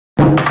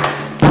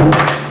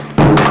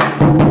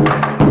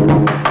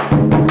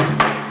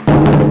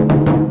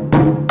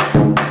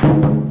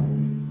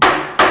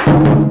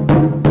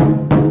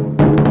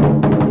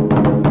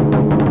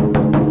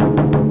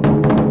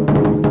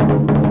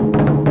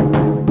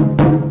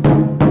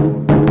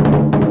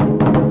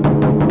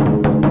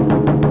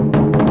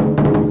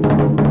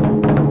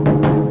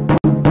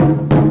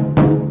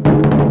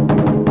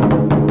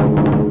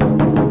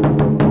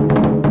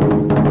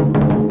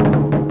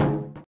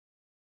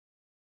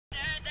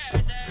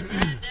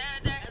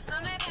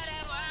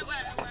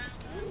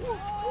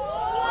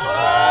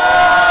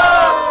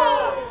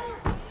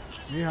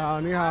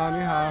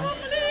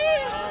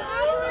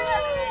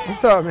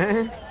What's up,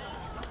 man?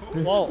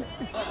 Whoa.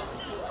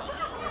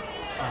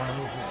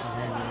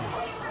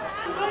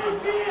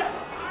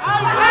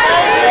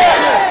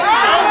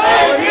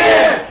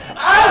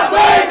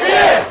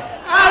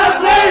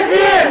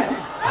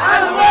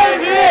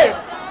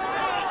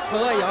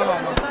可以好吗？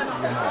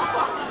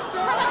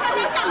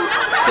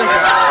谢谢。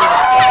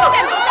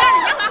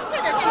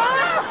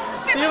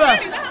第一位。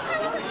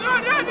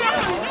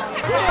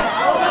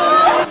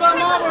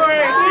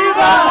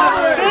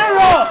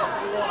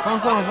放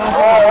松，放松，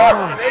放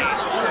松。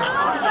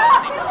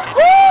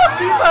第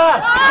一位。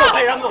给我配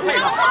上，给我配上。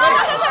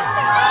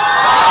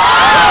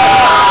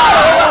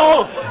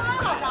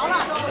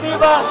第一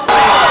位。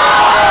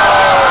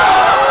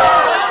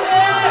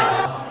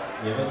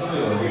你们都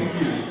有零距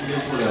离接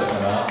触的可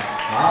能。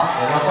好，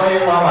我们欢迎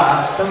老板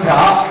登场。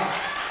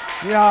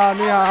你好，你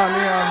好，你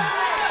好。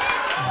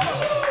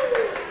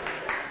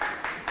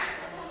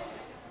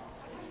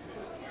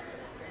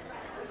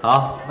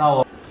好，那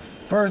我。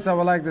First, I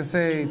would like to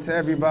say to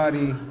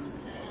everybody,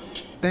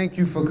 thank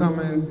you for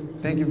coming.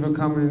 Thank you for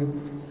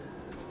coming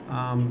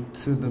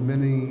to the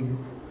mini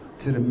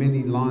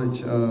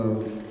launch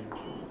of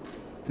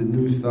the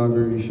new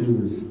Starbury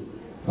shoes.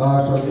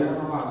 首先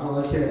的话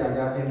说，谢谢大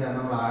家今天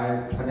能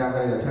来参加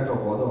这个签售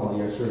活动，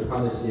也是他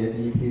的鞋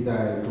第一批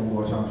在中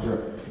国上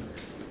市。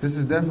This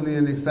is definitely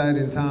an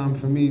exciting time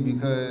for me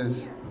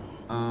because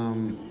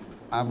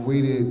I've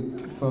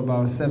waited for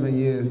about 7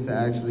 years to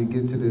actually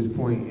get to this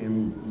point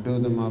in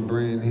building my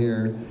brand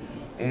here,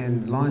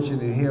 and launching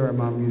it here at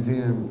my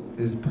museum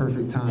is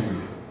perfect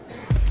timing.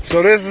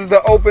 So this is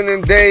the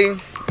opening day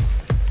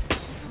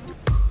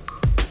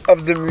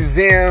of the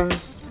museum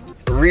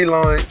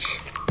relaunch.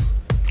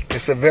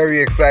 It's a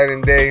very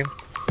exciting day.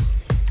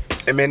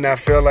 It may not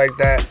feel like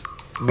that,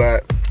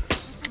 but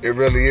it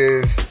really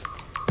is.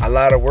 A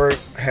lot of work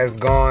has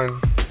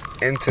gone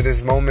into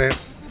this moment.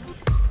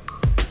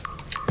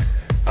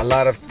 A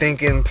lot of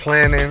thinking,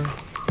 planning,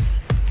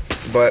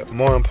 but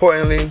more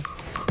importantly,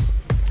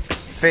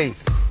 faith.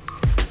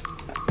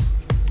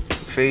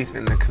 Faith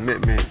and the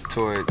commitment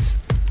towards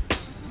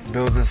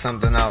building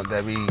something out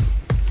that we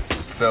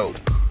felt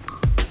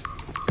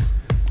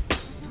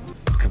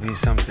could be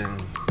something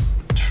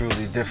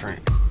truly different,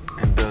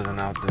 and building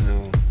out the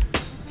new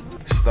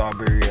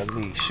Starbury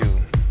Elite shoe.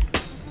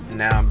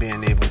 Now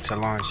being able to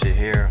launch it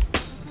here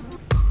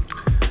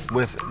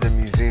with the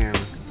museum,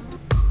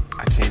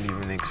 I can't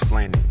even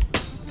explain it.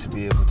 To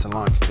be able to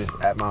launch this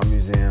at my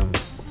museum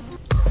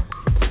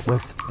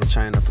with the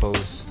China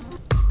Post,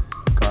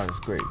 God is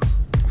great.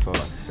 That's all I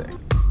can say.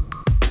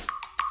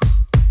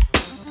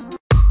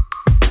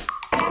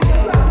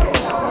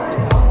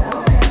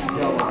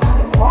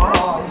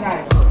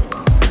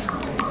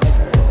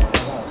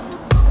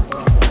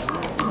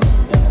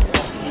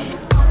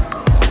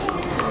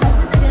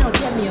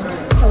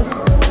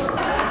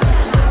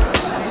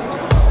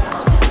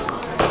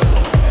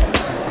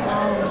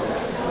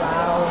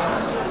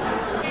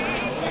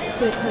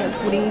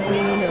 Bling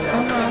bling.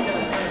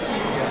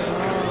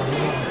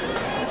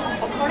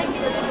 According to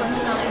the different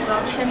style, it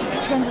will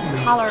change the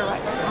color,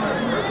 right?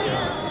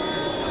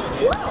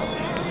 Wow.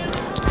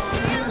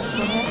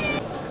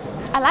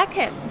 I like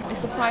it. It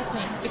surprised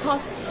me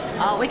because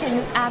we can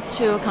use app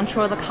to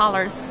control the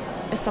colors.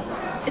 It's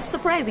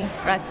surprising,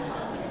 right?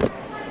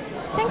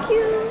 Thank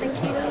you.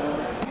 Thank you.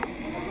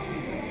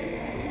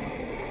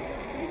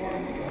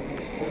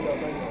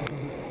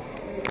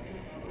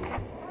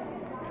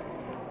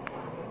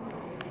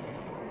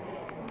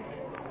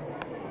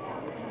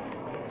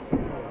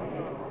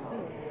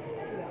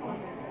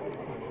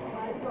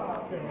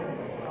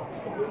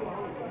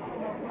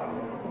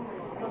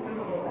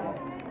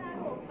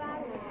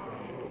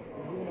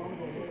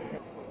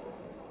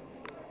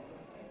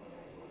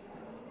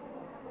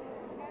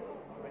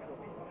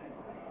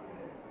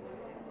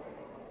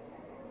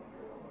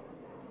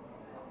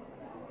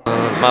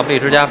 马布里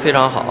之家非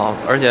常好，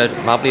而且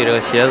马布里这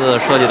个鞋子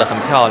设计得很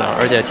漂亮，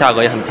而且价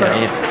格也很便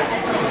宜。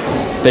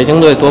北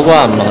京队夺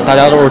冠嘛，大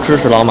家都是支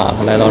持老马，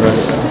他来到这里。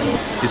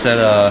He said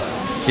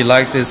he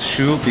liked this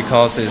shoe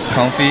because it's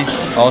comfy.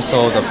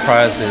 Also, the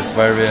price is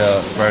very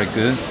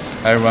good.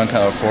 Everyone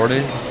can afford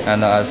it.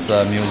 And as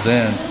a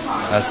museum,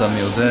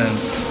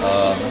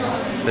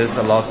 there's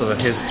a lot of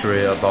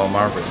history about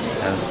Marbury,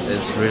 and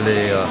it's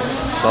really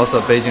lots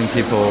of Beijing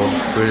people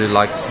really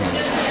likes him.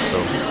 So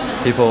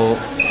people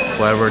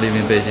whoever live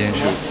in Beijing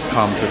should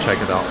come to check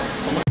it out.